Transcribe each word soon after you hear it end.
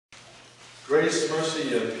Grace,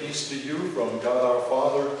 mercy, and peace to you from God our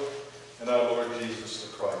Father and our Lord Jesus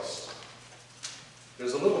the Christ.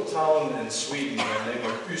 There's a little town in Sweden by the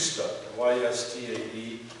name of Ystad,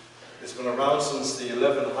 Y-S-T-A-D. It's been around since the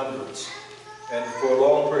 1100s, and for a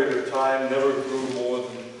long period of time never grew more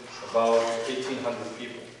than about 1,800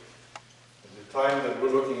 people. At the time that we're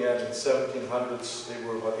looking at in the 1700s, they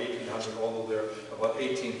were about 1,800, although they're about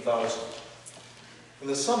 18,000. In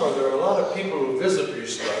the summer, there are a lot of people who visit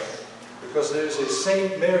Ystad because there's a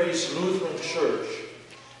St. Mary's Lutheran church.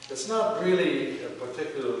 It's not really a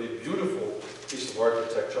particularly beautiful piece of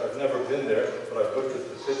architecture. I've never been there, but I've looked at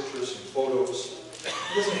the pictures and photos.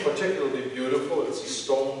 It isn't particularly beautiful. It's a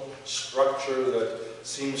stone structure that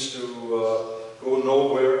seems to go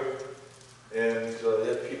nowhere, and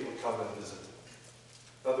yet people come and visit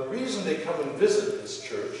it. Now, the reason they come and visit this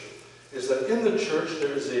church is that in the church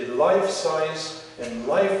there is a life-size and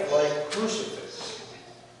lifelike crucifix.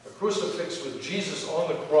 A crucifix with Jesus on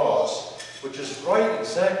the cross, which is right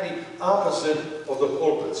exactly opposite of the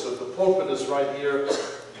pulpit. So if the pulpit is right here,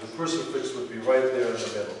 the crucifix would be right there in the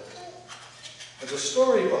middle. And the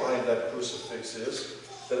story behind that crucifix is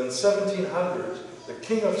that in 1700, the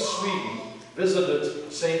King of Sweden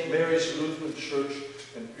visited St. Mary's Lutheran Church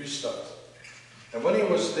in Ystad. And when he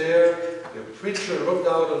was there, the preacher looked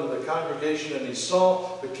out into the congregation and he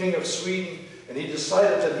saw the King of Sweden, and he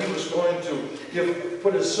decided that he was going to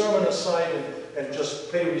put his sermon aside and just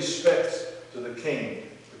pay respect to the king,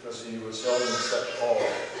 because he was held in such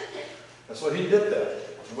awe. And so he did that.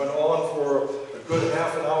 He went on for a good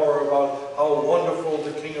half an hour about how wonderful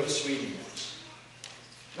the King of Sweden was.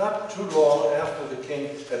 Not too long after the king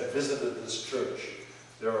had visited this church,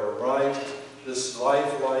 there arrived this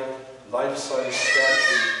lifelike, life-size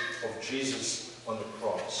statue of Jesus on the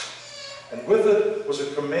cross. And with it was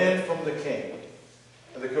a command from the king.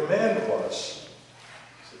 And the command was,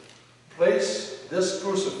 place this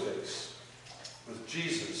crucifix with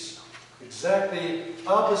Jesus exactly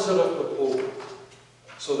opposite of the pulpit,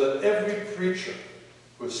 so that every preacher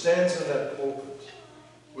who stands in that pulpit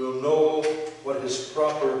will know what his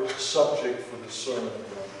proper subject for the sermon will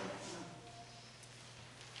be.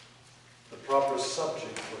 The proper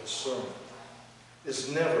subject for the sermon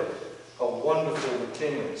is never how wonderful the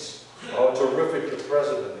king is, or how terrific the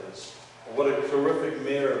president is, or what a terrific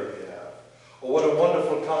mayor we have, or what a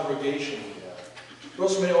wonderful congregation we have.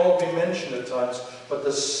 Those may all be mentioned at times, but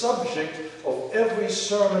the subject of every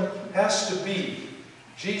sermon has to be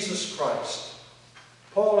Jesus Christ.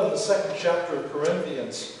 Paul, in the 2nd chapter of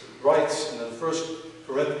Corinthians, writes in the 1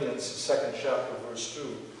 Corinthians, 2nd chapter, verse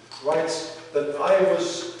 2, writes that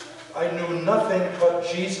I knew nothing but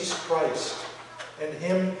Jesus Christ and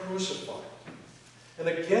Him crucified. And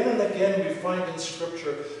again we find in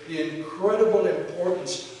Scripture the incredible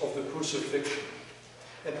importance of the crucifixion.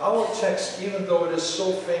 And our text, even though it is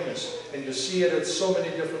so famous, and you see it at so many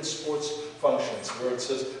different sports functions, where it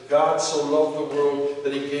says, God so loved the world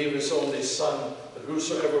that He gave His only Son, that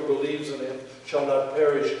whosoever believes in Him shall not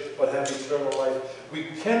perish, but have eternal life. We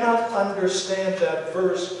cannot understand that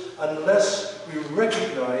verse unless we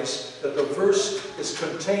recognize that the verse is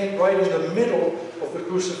contained right in the middle of the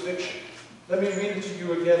crucifixion. Let me read it to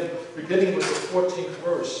you again, beginning with the 14th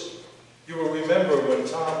verse. You will remember when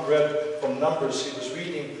Tom read from Numbers, he was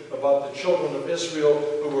reading about the children of Israel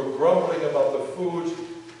who were grumbling about the food,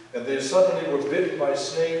 and they suddenly were bitten by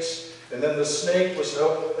snakes, and then the snake was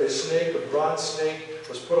a bronze snake,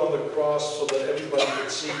 was put on the cross so that everybody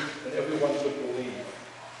could see and everyone could believe.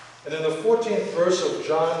 And in the 14th verse of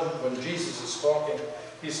John, when Jesus is talking,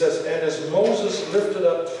 he says, and as Moses lifted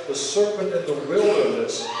up the serpent in the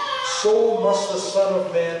wilderness, so must the Son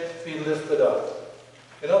of Man be lifted up.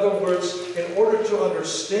 In other words, in order to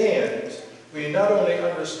understand, in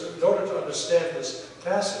order to understand this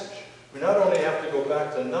passage, we not only have to go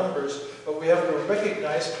back to Numbers, but we have to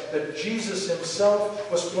recognize that Jesus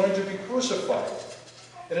Himself was going to be crucified.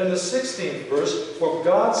 And in the 16th verse, for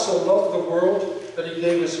God so loved the world that He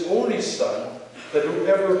gave His only Son, that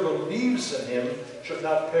whoever believes in Him should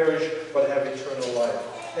not perish, but have eternal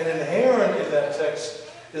life. And inherent in that text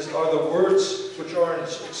are the words which aren't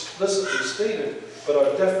explicitly stated, but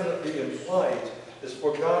are definitely implied, is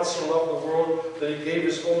for God so loved the world that He gave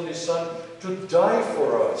His only Son to die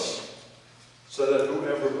for us, so that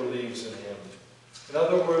whoever believes in Him. In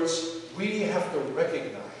other words, we have to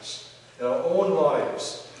recognize in our own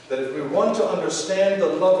lives that if we want to understand the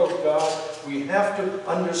love of God, we have to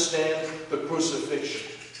understand the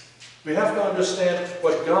crucifixion. We have to understand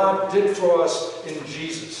what God did for us in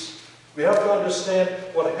Jesus. We have to understand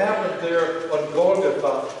what happened there on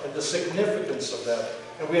Golgotha and the significance of that.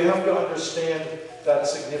 And we have to understand that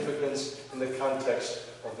significance in the context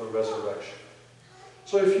of the resurrection.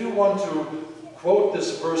 So if you want to quote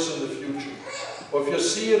this verse in the future, or if you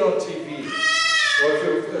see it on TV, or if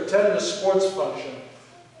you attend a sports function,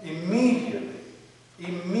 immediately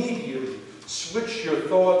switch your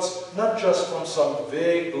thoughts, not just from some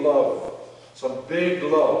vague love,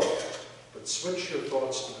 but switch your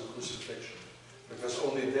thoughts to the crucifixion, because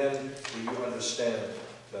only then will you understand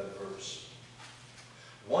that verse.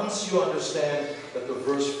 Once you understand that the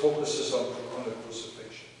verse focuses on the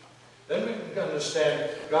crucifixion, then we can understand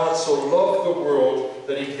God so loved the world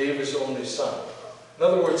that he gave his only Son. In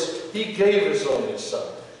other words, he gave his only Son.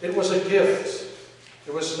 It was a gift.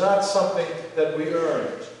 It was not something that we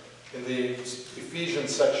earned. In the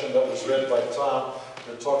Ephesians section that was read by Tom,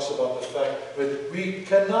 it talks about the fact that we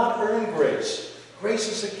cannot earn grace. Grace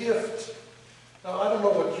is a gift. Now, I don't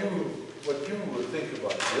know what you would think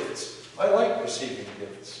about gifts. I like receiving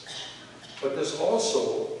gifts. But there's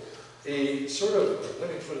also a sort of, let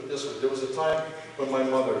me put it this way, there was a time when my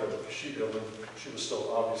mother, when she was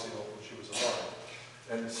still obviously when she was alive,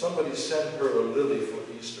 and somebody sent her a lily for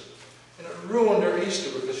Easter. And it ruined her Easter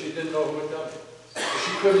because she didn't know who had done it.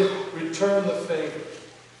 She couldn't return the favor.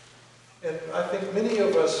 And I think many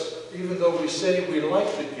of us, even though we say we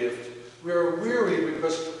like the gift, we are weary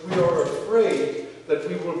because we are afraid that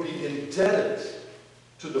we will be indebted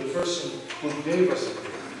to the person who gave us a gift.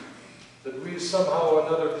 That we somehow or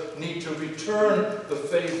another need to return the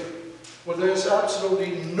favor. Well, there's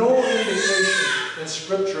absolutely no indication in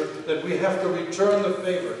Scripture that we have to return the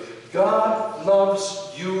favor. God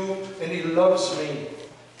loves you and he loves me.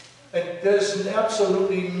 And there's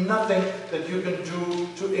absolutely nothing that you can do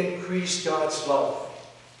to increase God's love.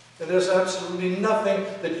 And there's absolutely nothing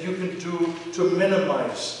that you can do to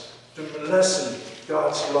minimize, to lessen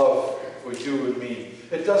God's love for you and me.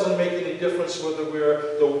 It doesn't make any difference whether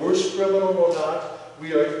we're the worst criminal or not.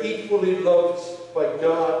 We are equally loved by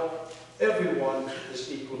God. Everyone is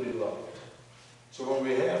equally loved. So what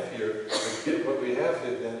we have here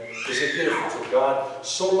then is a gift. For God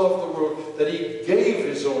so loved the world that he gave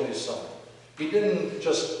his only Son. He didn't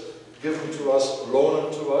just give him to us, loan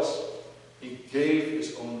him to us. He gave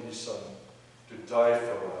his only Son to die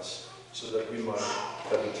for us so that we might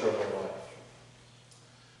have eternal life.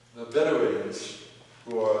 The Bedouins,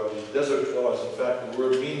 who are the desert dwellers, in fact the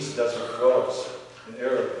word means desert dwellers in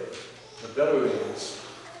Arabic. The Bedouins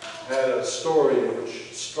had a story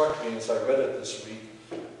which struck me as I read it this week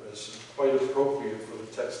as quite appropriate for the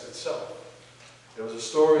text itself. There was a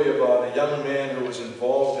story about a young man who was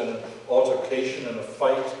involved in an altercation and a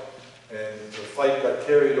fight, and the fight got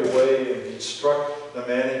carried away, and he struck the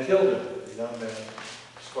man and killed him. The young man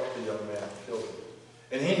struck the young man and killed him.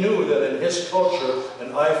 And he knew that in his culture,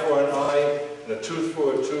 an eye for an eye and a tooth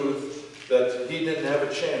for a tooth, that he didn't have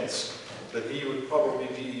a chance, that he would probably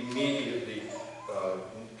be immediately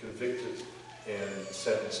convicted and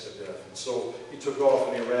sentenced to death. And so he took off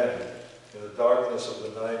and he ran. In the darkness of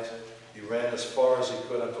the night, he ran as far as he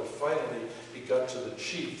could until finally he got to the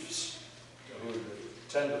chiefs, who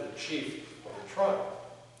attended the chief of the tribe.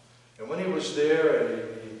 And when he was there,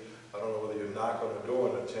 and I don't know whether you knock on the door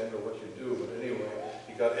in a tent or what you do, but anyway,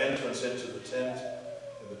 he got entrance into the tent,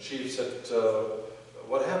 and the chief said,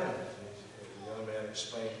 what happened? And the young man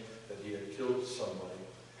explained that he had killed somebody.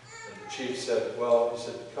 And the chief said, well, he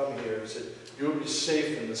said, come here. He said, you'll be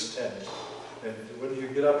safe in this tent. And when you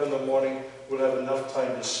get up in the morning, we'll have enough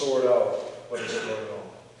time to sort out what is going on.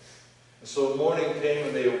 And so morning came,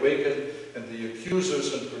 and they awakened, and the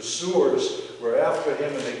accusers and pursuers were after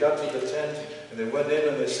him, and they got to the tent, and they went in,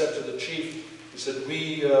 and they said to the chief, he said,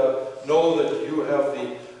 we know that you have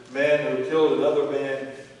the man who killed another man,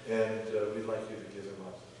 and we'd like you to give him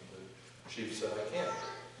up. And the chief said, I can't.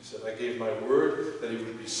 He said, I gave my word that he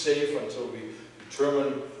would be safe until we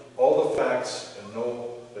determine all the facts and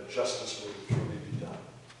know that justice will truly be done.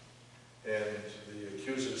 And the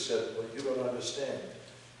accuser said, well, you don't understand.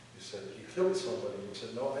 He said, he killed somebody. He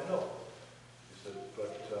said, no, I know. He said,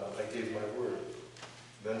 but I gave my word.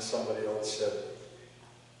 Then somebody else said,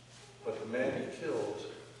 but the man he killed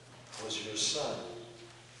was your son.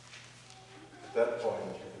 At that point,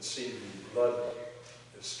 you could see the blood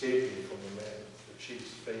escaping from the man. The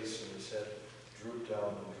chief's face and his head drooped down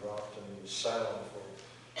and dropped, and he was silent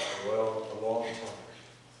for, well, a long time.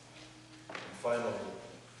 And finally,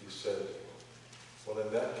 he said, well,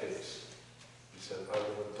 in that case, he said, I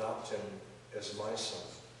will adopt him as my son,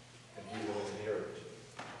 and he will inherit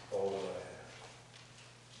all that I have.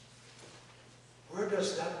 Where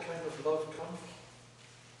does that kind of love come from?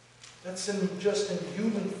 That's just in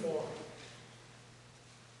human form.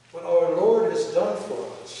 What our Lord has done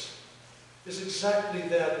for us is exactly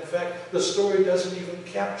that. In fact, the story doesn't even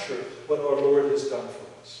capture what our Lord has done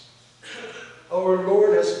for our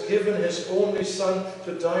Lord has given His only Son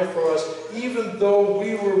to die for us, even though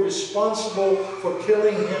we were responsible for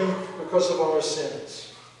killing Him because of our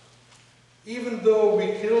sins. Even though we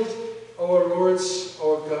killed our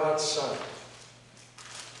God's Son,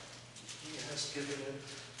 He has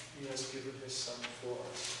given His Son for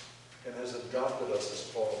us, and has adopted us, as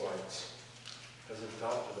Paul writes, has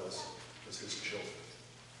adopted us as His children.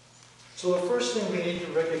 So the first thing we need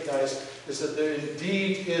to recognize is that there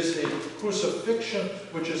indeed is a crucifixion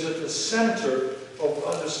which is at the center of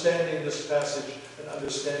understanding this passage and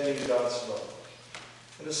understanding God's love.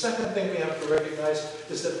 And the second thing we have to recognize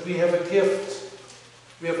is that we have a gift.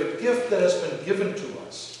 We have a gift that has been given to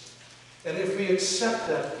us. And if we accept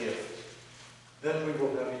that gift, then we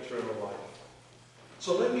will have eternal life.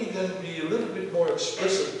 So let me then be a little bit more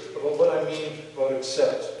explicit about what I mean about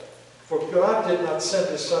accept. For God did not send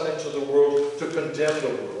His Son into the world to condemn the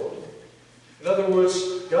world. In other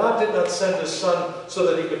words, God did not send His Son so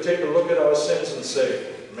that He could take a look at our sins and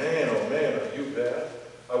say, man, oh man, are you bad?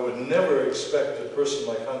 I would never expect a person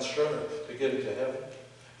like Scherner to get into heaven.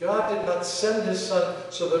 God did not send His Son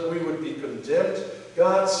so that we would be condemned.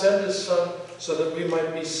 God sent His Son so that we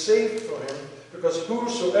might be saved from Him, because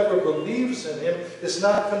whosoever believes in Him is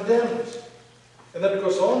not condemned. And then it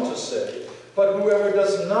goes on to say, but whoever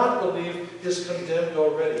does not believe is condemned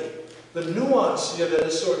already. The nuance here that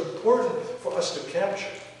is so important for us to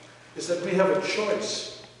capture is that we have a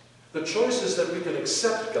choice. The choice is that we can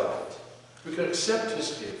accept God. We can accept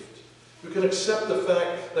His gift. We can accept the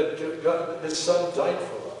fact that God, His Son died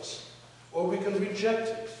for us. Or we can reject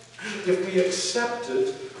it. If we accept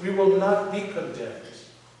it, we will not be condemned.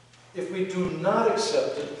 If we do not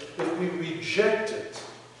accept it, if we reject it,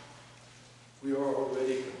 we are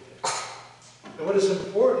already condemned. And what is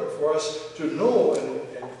important for us to know and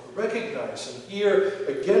recognize and hear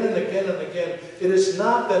again and again and again, it is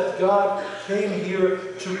not that God came here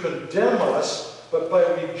to condemn us, but by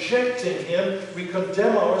rejecting Him, we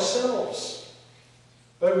condemn ourselves.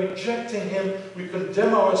 By rejecting Him, we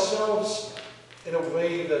condemn ourselves in a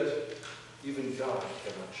way that even God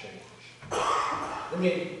cannot change. Let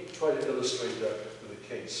me try to illustrate that with a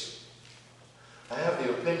case. I have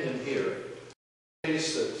the opinion here, a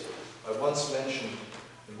case that I once mentioned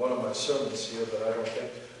in one of my sermons here, but I don't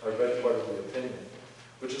think I read part of the opinion,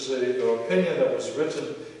 which is an opinion that was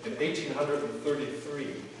written in 1833,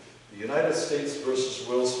 the United States versus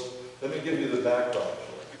Wilson. Let me give you the background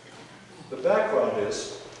for it. The background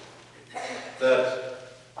is that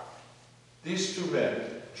these two men,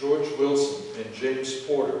 George Wilson and James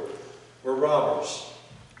Porter, were robbers.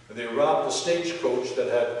 And they robbed a stagecoach that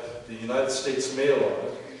had the United States mail on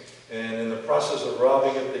it, and in the process of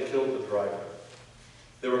robbing it, they killed the driver.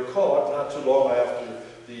 They were caught not too long after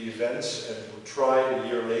the events and were tried a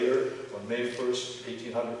year later on May 1st,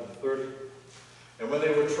 1830. And when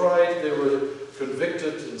they were tried, they were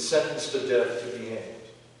convicted and sentenced to death to be hanged.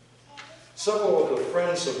 Several of the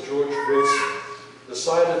friends of George Wilson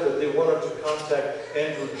decided that they wanted to contact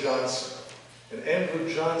Andrew Johnson. And Andrew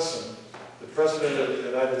Johnson, the President of the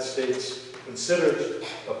United States, considered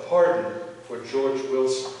a pardon for George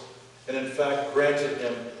Wilson, and in fact granted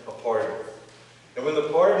him a pardon. And when the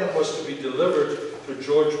pardon was to be delivered to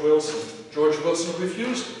George Wilson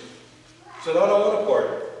refused it. He said, I don't want a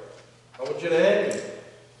pardon. I want you to hang me.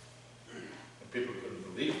 And people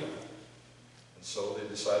couldn't believe that. And so they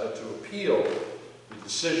decided to appeal the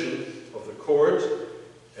decision of the court,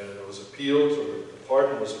 and it was appealed, or the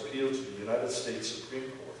pardon was appealed to the United States Supreme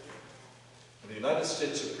Court. And the United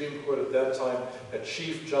States Supreme Court at that time had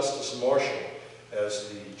Chief Justice Marshall as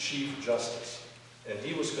the Chief Justice. And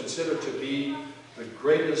he was considered to be the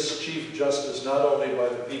greatest Chief Justice, not only by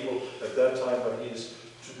the people at that time, but he's,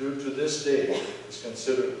 to this day, is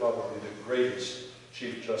considered probably the greatest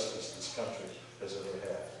Chief Justice this country has ever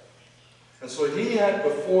had. And so he had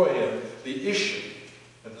before him the issue,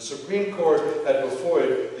 and the Supreme Court had before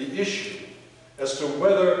it the issue as to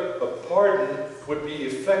whether a pardon would be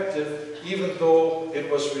effective even though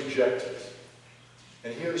it was rejected.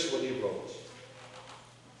 And here's what he wrote.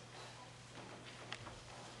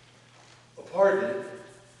 A pardon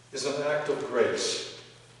is an act of grace.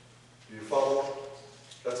 Do you follow?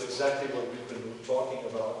 That's exactly what we've been talking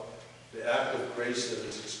about, the act of grace that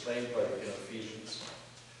is explained by in Ephesians.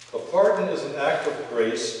 A pardon is an act of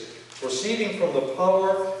grace proceeding from the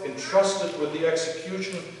power entrusted with the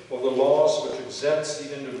execution of the laws which exempts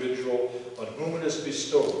the individual on whom it is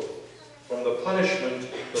bestowed from the punishment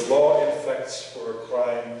the law inflicts for a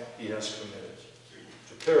crime he has committed.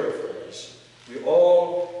 To paraphrase, we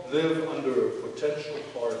all live under a potential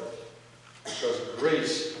pardon because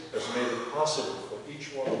grace has made it possible for each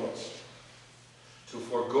one of us to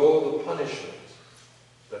forego the punishment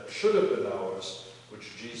should have been ours,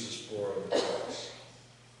 which Jesus bore on the cross.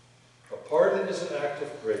 A pardon is an act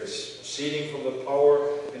of grace, proceeding from the power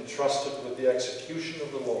entrusted with the execution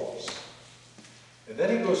of the laws. And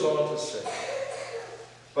then he goes on to say,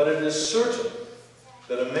 but it is certain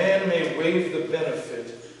that a man may waive the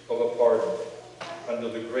benefit of a pardon under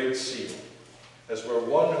the great seal, as where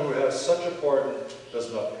one who has such a pardon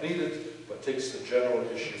does not plead it, but takes the general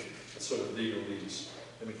issue. It's sort of legalese.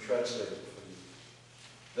 Let me translate it for you.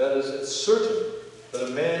 That is, it's certain that a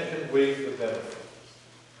man can waive the benefit.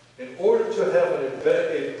 In order to have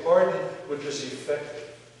a pardon which is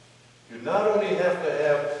effective, you not only have to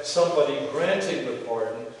have somebody granting the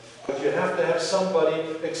pardon, but you have to have somebody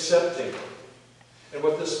accepting it. And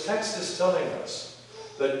what this text is telling us,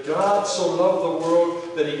 that God so loved the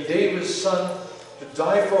world that he gave his Son to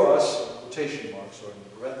die for us, in quotation marks or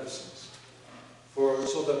in parentheses,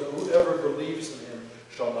 so that whoever believes in him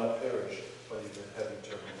shall not perish, but even have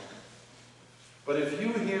eternal life. But if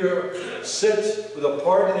you here sit with a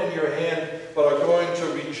pardon in your hand, but are going to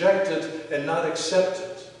reject it and not accept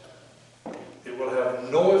it, it will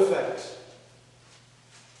have no effect.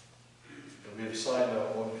 And we have signed our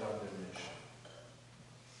own condemnation.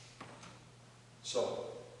 So,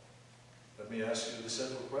 let me ask you the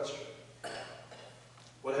simple question.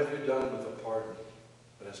 What have you done with the pardon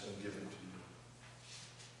that has been given to you?